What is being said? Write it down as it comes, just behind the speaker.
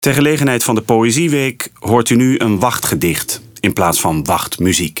Ter gelegenheid van de Poëzieweek hoort u nu een wachtgedicht in plaats van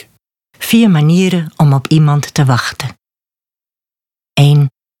wachtmuziek. 4 manieren om op iemand te wachten.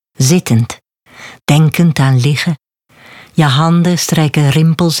 1. Zittend, denkend aan liggen. Je handen strijken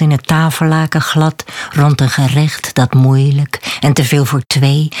rimpels in het tafellaken glad rond een gerecht dat moeilijk en te veel voor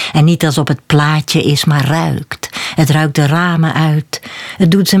 2 en niet als op het plaatje is, maar ruikt. Het ruikt de ramen uit.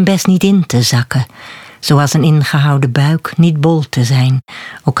 Het doet zijn best niet in te zakken. Zoals een ingehouden buik niet bol te zijn.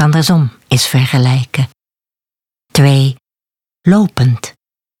 Ook andersom is vergelijken. 2. Lopend.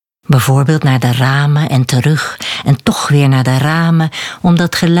 Bijvoorbeeld naar de ramen en terug en toch weer naar de ramen,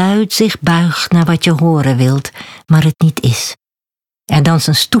 omdat geluid zich buigt naar wat je horen wilt, maar het niet is. Er danst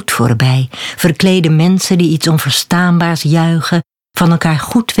een stoet voorbij, verklede mensen die iets onverstaanbaars juichen, van elkaar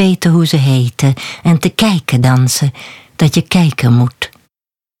goed weten hoe ze heten en te kijken dansen, dat je kijken moet.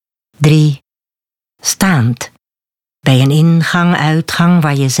 3. Staand. Bij een ingang, uitgang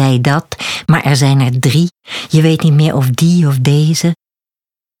waar je zei dat, maar er zijn er 3, je weet niet meer of die of deze.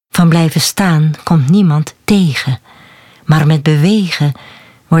 Van blijven staan komt niemand tegen, maar met bewegen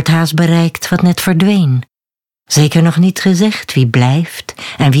wordt haast bereikt wat net verdween. Zeker nog niet gezegd wie blijft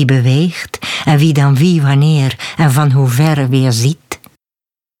en wie beweegt en wie dan wie wanneer en van hoe ver weer ziet.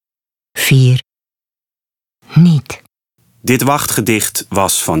 4. Niet. Dit wachtgedicht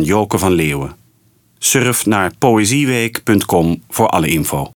was van Joke van Leeuwen. Surf naar poëzieweek.com voor alle info.